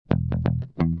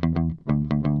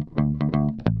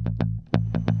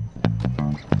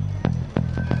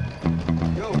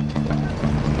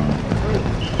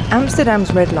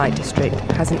Amsterdam's red light district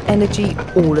has an energy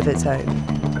all of its own.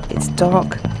 It's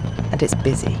dark and it's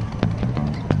busy.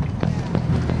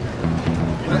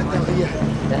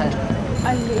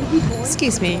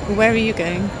 Excuse me, where are you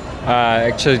going?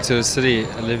 Actually to the city.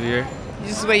 I live here.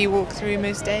 This is where you walk through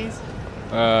most days?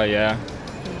 Yeah.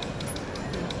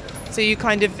 So you're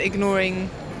kind of ignoring,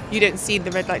 you don't see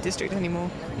the red light district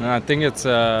anymore? No, I think it's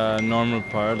a normal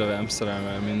part of Amsterdam.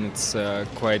 I mean, it's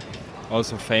quite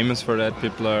also famous for that.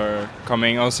 People are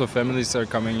coming, also families are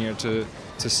coming here to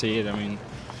see it. I mean,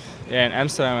 yeah, in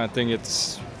Amsterdam I think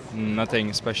it's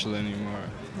nothing special anymore.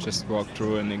 Just walk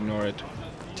through and ignore it.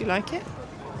 Do you like it?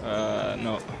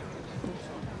 No.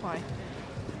 Why?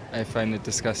 I find it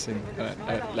disgusting.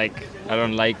 I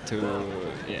don't like to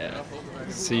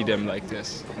see them like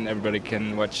this, and everybody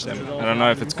can watch them. I don't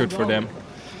know if it's good for them,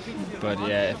 but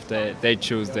yeah, if they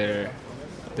choose their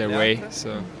way.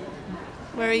 So.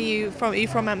 Where are you from? Are you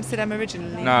from Amsterdam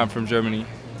originally? No, I'm from Germany.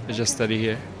 I just study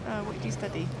here. What do you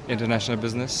study? International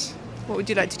business. What would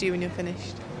you like to do when you're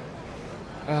finished?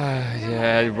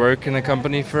 I work in a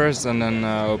company first and then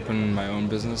open my own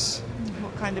business.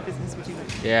 What kind of business would you like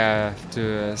to do? Yeah, I have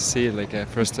to see.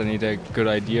 First I need a good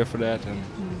idea for that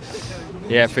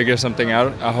and figure something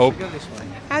out, I hope.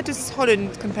 How does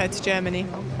Holland compare to Germany?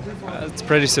 It's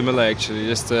pretty similar actually,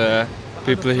 just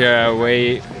people here are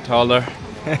way taller.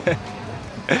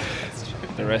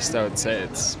 The rest I would say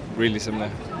it's really similar.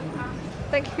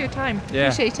 Thank you for your time. Yeah.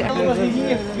 Appreciate it.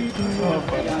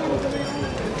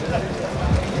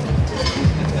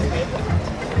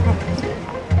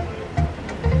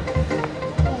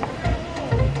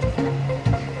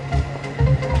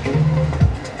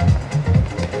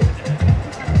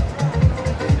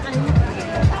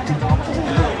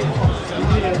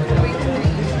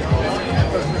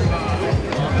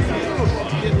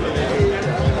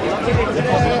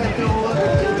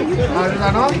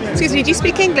 Excuse me, do you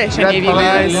speak English, any of you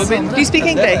guys? Do you speak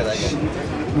English?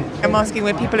 I'm asking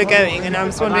where people are going, and I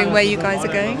was wondering where you guys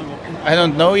are going. I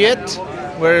don't know yet.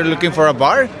 We're looking for a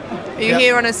bar. Are you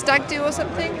here on a stag do or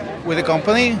something? With a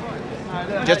company,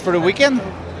 just for the weekend.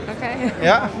 Okay.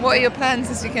 Yeah. What are your plans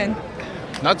this weekend?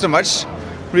 Not so much.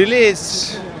 Really,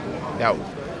 it's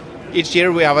each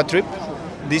year we have a trip.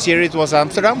 This year it was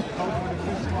Amsterdam.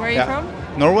 Where are you from?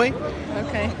 Norway.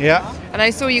 Okay. Yeah. And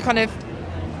I saw you kind of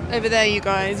over there, you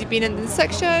guys. You've been in the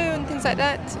sex show and things like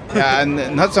that. Yeah,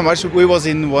 and not so much. We was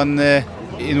in one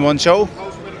show,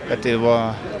 but it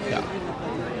was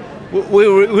we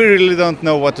really don't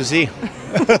know what to see.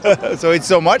 So it's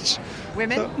so much.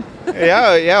 Women. So,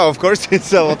 yeah. Of course,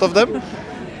 it's a lot of them.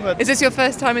 But is this your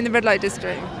first time in the red light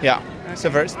district? Yeah, it's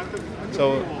the first.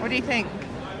 So. What do you think?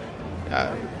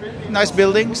 Nice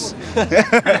buildings.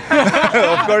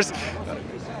 Of course,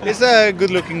 it's a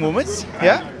good-looking moments.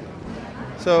 Yeah.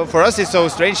 So for us it's so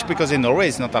strange because in Norway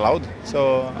it's not allowed.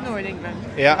 So. Nor in England.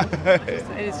 Yeah.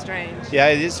 It is strange. Yeah,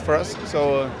 it is for us.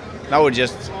 So now we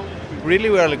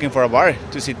are looking for a bar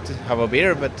to sit, have a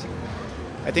beer, but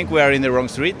I think we are in the wrong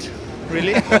street.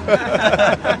 Really.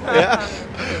 Yeah.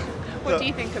 What do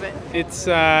you think of it? It's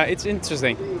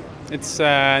interesting. It's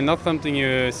not something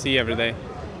you see every day.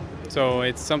 So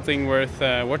it's something worth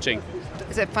watching.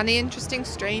 Is it funny, interesting,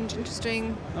 strange,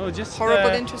 interesting? Oh, just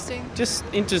horrible, interesting. Just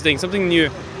interesting, something new,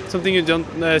 something you don't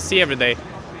see every day.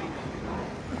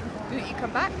 Will you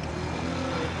come back?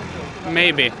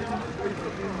 Maybe.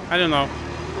 I don't know.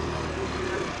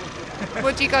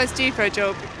 What do you guys do for a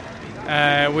job?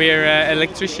 We're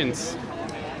electricians.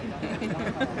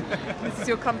 This is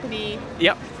your company?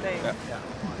 Yep.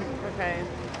 Okay.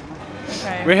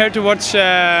 We're here to watch,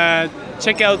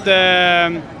 check out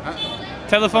the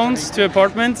telephones to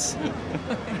apartments.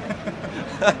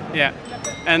 Yeah,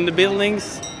 and the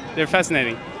buildings, they're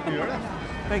fascinating.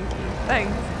 Thank you.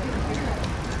 Thanks.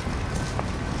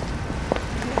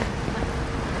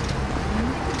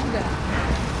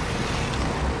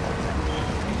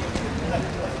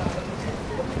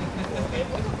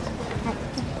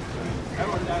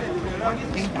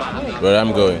 Where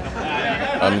I'm going?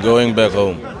 I'm going back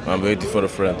home. I'm waiting for a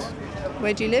friend.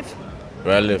 Where do you live?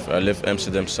 Where I live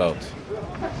Amsterdam South.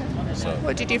 So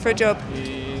What do you do for a job?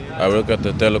 I work at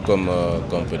the telecom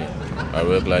company. I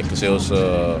work like a sales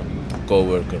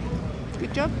co-worker.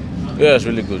 Good job? Yeah, it's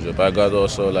really good job. I got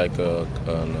also like a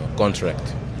contract.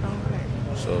 Okay.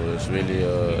 So it's really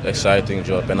exciting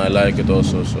job and I like it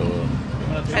also. So.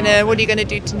 And what are you going to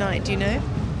do tonight? Do you know?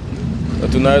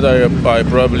 Tonight I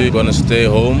probably gonna stay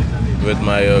home with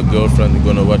my girlfriend.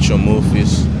 Gonna watch some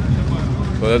movies.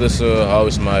 So that is how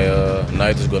is my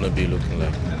night is gonna be looking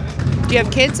like. Do you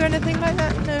have kids or anything like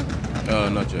that? No.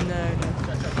 Not yet. No.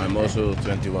 I'm also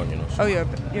 21, you know. So. Oh,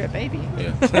 you're a baby.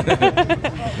 Yeah.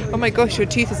 Oh my gosh, your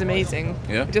tooth is amazing.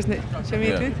 Yeah? Doesn't it? Show me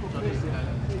your Yeah. tooth.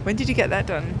 When did you get that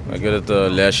done? I get it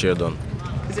last year done.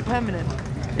 Is it permanent?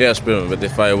 Yeah, it's permanent, but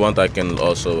if I want, I can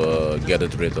also get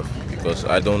it rid of because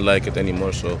I don't like it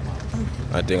anymore. So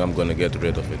I think I'm gonna get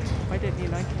rid of it. Why don't you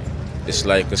like it? It's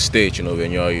like a stage, you know.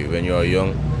 When you are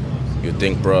young, you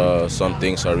think some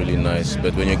things are really nice,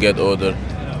 but when you get older,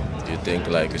 you think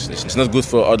like it's not good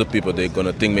for other people. They're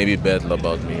gonna think maybe bad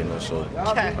about me, you know. So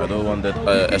I don't want that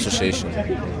association.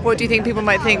 What do you think people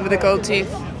might think with a gold tooth?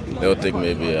 They'll think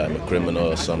maybe I'm a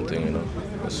criminal or something, you know.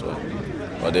 That's why.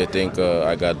 Or they think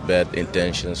I got bad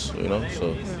intentions, you know.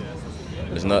 So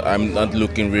it's not. I'm not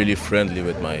looking really friendly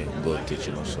with my gold teeth,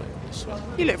 you know. So that's why.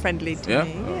 You look friendly to Yeah.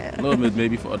 me. Yeah. No, but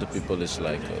maybe for other people it's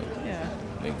like Yeah.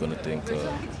 they're gonna think.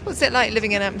 What's it like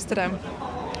living in Amsterdam?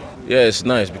 Yeah, it's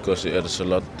nice because there's a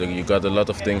lot. You got a lot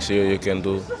of things here you can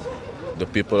do. The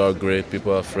people are great.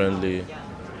 People are friendly.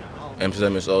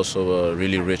 Amsterdam is also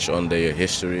really rich on their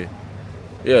history.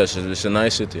 Yes, it's a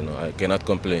nice city. You know, I cannot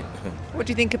complain. What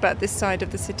do you think about this side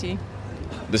of the city?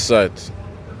 This side,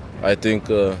 I think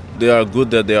they are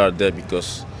good that they are there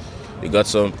because you got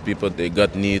some people they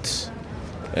got needs,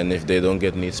 and if they don't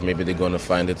get needs, maybe they're gonna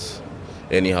find it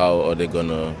anyhow, or they're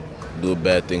gonna do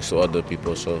bad things to other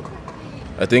people. So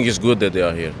I think it's good that they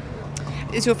are here.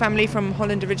 Is your family from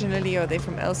Holland originally, or are they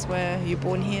from elsewhere? Are you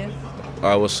born here?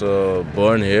 I was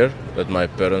born here, but my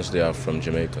parents they are from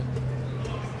Jamaica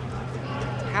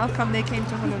How come they came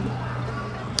to Holland?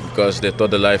 because they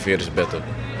thought the life here is better.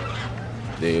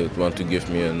 They want to give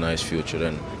me a nice future,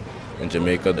 and in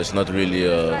Jamaica it's not really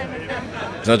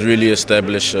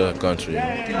established country.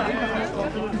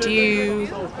 Do you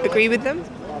agree with them?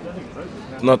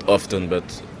 Not often, but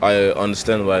I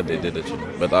understand why they did it. You know.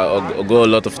 But I'll go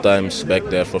a lot of times back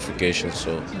there for vacation.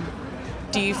 So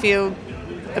Do you feel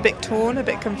a bit torn, a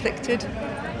bit conflicted?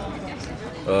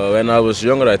 when I was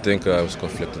younger, I think I was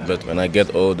conflicted. But when I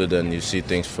get older, then you see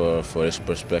things for his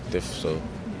perspective. So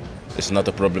it's not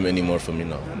a problem anymore for me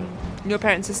now. Your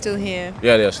parents are still here.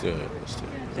 Yeah, they are still here.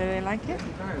 Do they like it?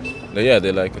 Yeah,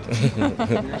 they like it.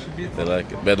 They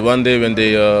like it. But one day when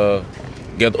they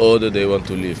get older, they want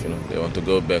to leave. You know, they want to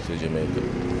go back to Jamaica.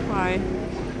 Why?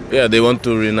 Yeah, they want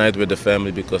to reunite with the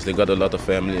family because they got a lot of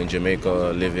family in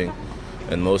Jamaica living,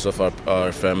 and most of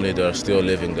our family they are still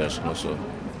living there. You know, so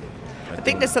I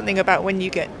think there's something about when you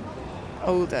get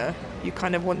older, you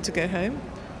kind of want to go home.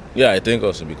 yeah, I think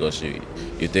also because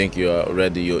you think you are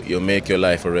ready, you make your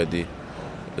life already.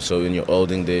 So in your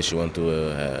olden days, you want to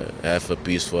have a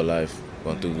peaceful life. You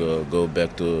want to go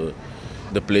back to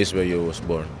the place where you was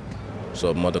born,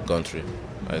 so mother country.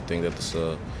 I think that is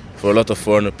for a lot of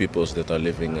foreigner peoples that are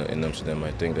living in Amsterdam.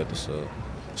 I think that is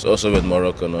it's also with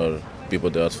Moroccan or people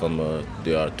that are from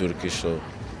they are Turkish. So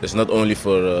it's not only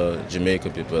for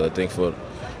Jamaican people. I think for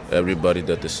everybody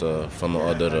that is from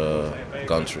another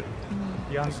country.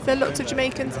 Is there lots of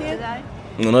Jamaicans here?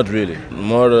 No, not really.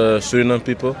 More Suriname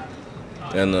people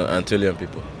and Antillean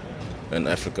people and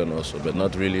African also, but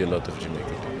not really a lot of Jamaican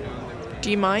people. Do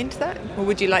you mind that? Or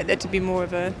would you like there to be more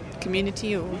of a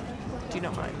community, or do you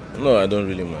not mind? No, I don't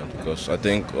really mind because I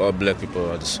think all black people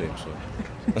are the same. So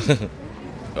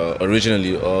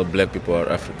originally, all black people are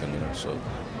African, you know. So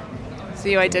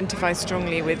you identify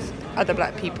strongly with other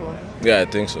black people? Yeah, I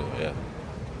think so. Yeah.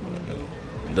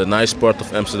 The nice part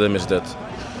of Amsterdam is that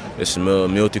it's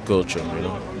multicultural, you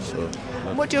know. So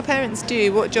What do your parents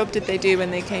do? What job did they do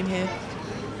when they came here?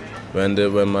 when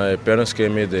my parents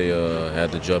came here, they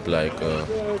had a job like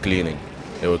cleaning.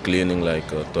 They were cleaning like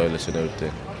toilets and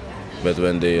everything. But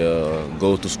when they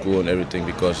go to school and everything,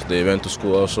 because they went to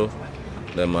school also,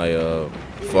 then my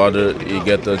father he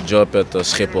get a job at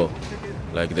Schiphol,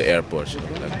 like the airport, you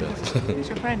know, like that. Who's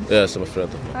your friend? Yes, I'm a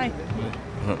friend of mine. Hi.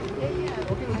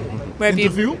 Where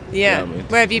have you? Yeah. Yeah,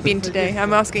 Where have you been today?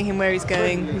 I'm asking him where he's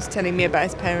going. He's telling me about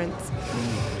his parents.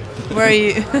 Where are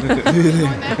you?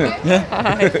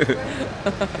 Hi.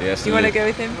 Yes, Do you want to go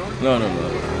with him? No.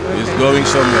 He's going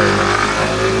somewhere.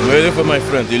 I'm waiting for my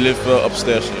friend. He lives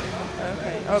upstairs here.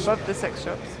 Okay. Oh, above the sex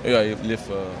shops. Yeah, he lives,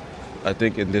 I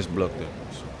think, in this block there.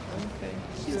 Okay.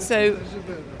 So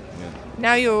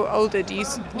now you're older.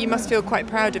 You must feel quite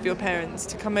proud of your parents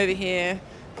to come over here,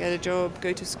 get a job,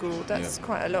 go to school. That's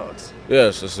quite a lot.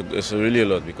 Yes, it's really a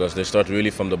lot because they start really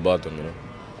from the bottom, you know,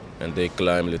 and they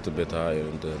climb a little bit higher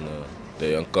and then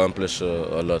they accomplish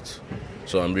a lot.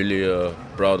 So I'm really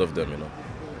proud of them, you know,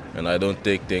 and I don't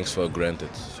take things for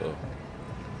granted. So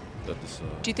that is.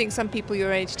 Do you think some people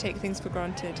your age take things for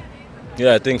granted?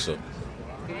 Yeah, I think so.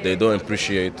 They don't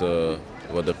appreciate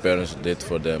what the parents did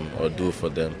for them or do for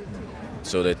them.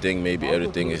 So they think maybe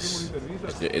everything is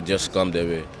It just comes that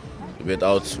way,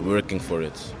 without working for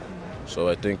it. So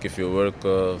I think if you work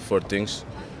for things,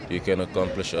 you can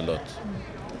accomplish a lot.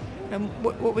 And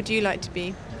what would you like to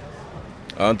be?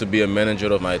 I want to be a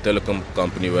manager of my telecom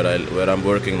company where I'm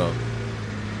working now.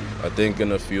 I think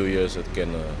in a few years it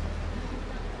can.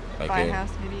 Buy a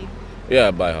house, maybe.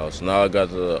 Yeah, buy a house. Now I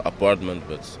got an apartment,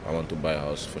 but I want to buy a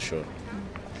house for sure.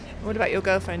 What about your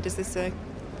girlfriend? Is this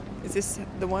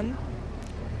the one?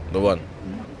 The one?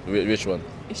 Which one?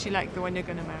 Is she like the one you're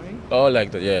going to marry? Oh,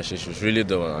 like that. Yeah, she's really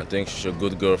the one. I think she's a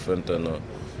good girlfriend, and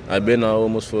I've been now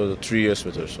almost for 3 years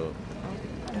with her, so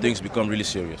things become really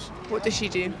serious. What does she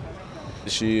do?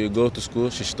 She go to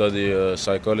school. She study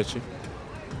psychology,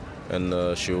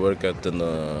 and she work at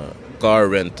a car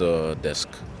rent desk.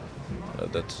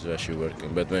 That's where she's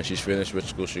working. But when she's finished with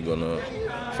school, she's gonna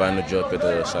find a job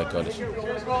at psychology.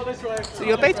 So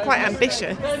you're both quite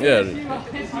ambitious. Yeah,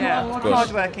 Yeah, of course.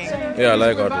 hardworking. Yeah, I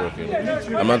like hard working.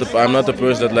 I'm not the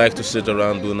person that likes to sit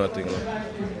around do nothing.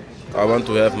 I want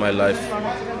to have my life.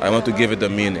 I want to give it a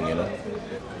meaning,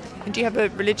 And do you have a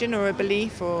religion or a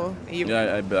belief, or are you?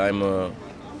 Yeah, I'm a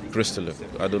Christian.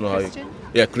 I don't know Christian?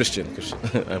 how. Yeah, Christian.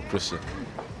 I'm Christian.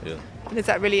 Yeah. And is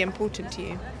that really important to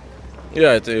you?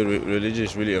 Yeah, I think religion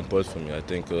is really important for me. I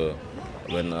think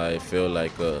when I feel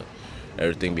like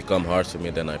everything become hard for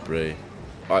me, then I pray.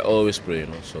 I always pray,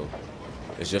 so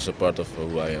it's just a part of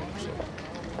who I am. So.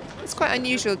 It's quite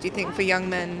unusual, do you think, for young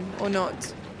men, or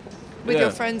not? With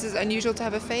your friends, is it unusual to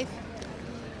have a faith?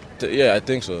 Yeah, I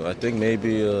think so. I think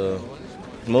maybe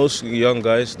most young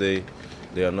guys they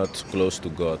are not close to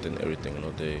God and everything.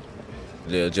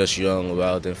 They are just young,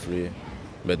 wild and free.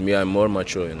 But me, I'm more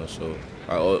mature, so.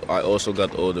 I also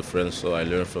got older friends, so I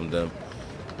learn from them,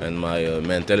 and my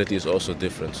mentality is also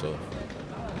different. So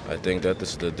I think that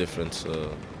is the difference,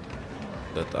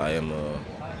 that I am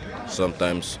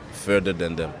sometimes further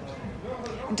than them.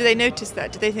 And do they notice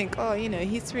that? Do they think, oh,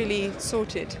 he's really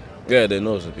sorted? Yeah, they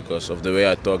know it because of the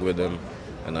way I talk with them,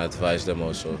 and I advise them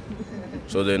also.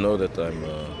 So they know that I'm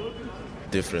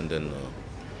different than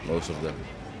most of them.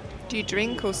 Do you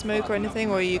drink or smoke or anything,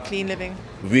 or are you clean living?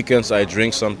 Weekends I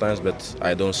drink sometimes, but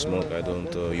I don't smoke. I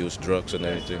don't use drugs and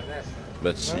anything.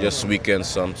 But just weekends,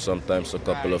 sometimes a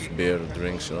couple of beer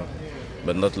drinks,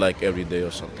 but not like every day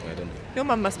or something. I don't know. Your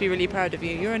mum must be really proud of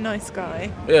you. You're a nice guy.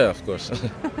 Yeah, of course.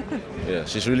 Yeah,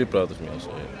 she's really proud of me also.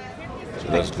 Yeah. So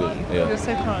that's good. Yeah. You're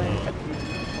so kind.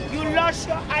 You lost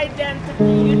your identity.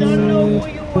 You don't know who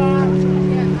you are.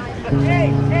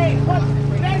 Hey, what's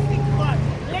plastic cut?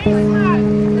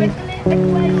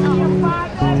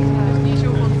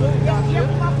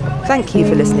 Thank you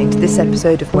for listening to this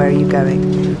episode of Where Are You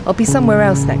Going? I'll be somewhere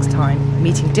else next time,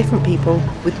 meeting different people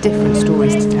with different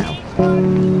stories to tell.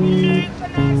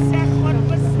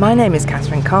 My name is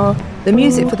Catherine Carr. The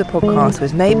music for the podcast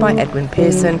was made by Edwin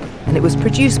Pearson, and it was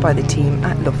produced by the team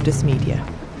at Loftus Media.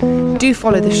 Do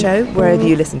follow the show wherever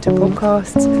you listen to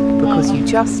podcasts, because you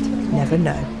just never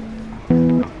know.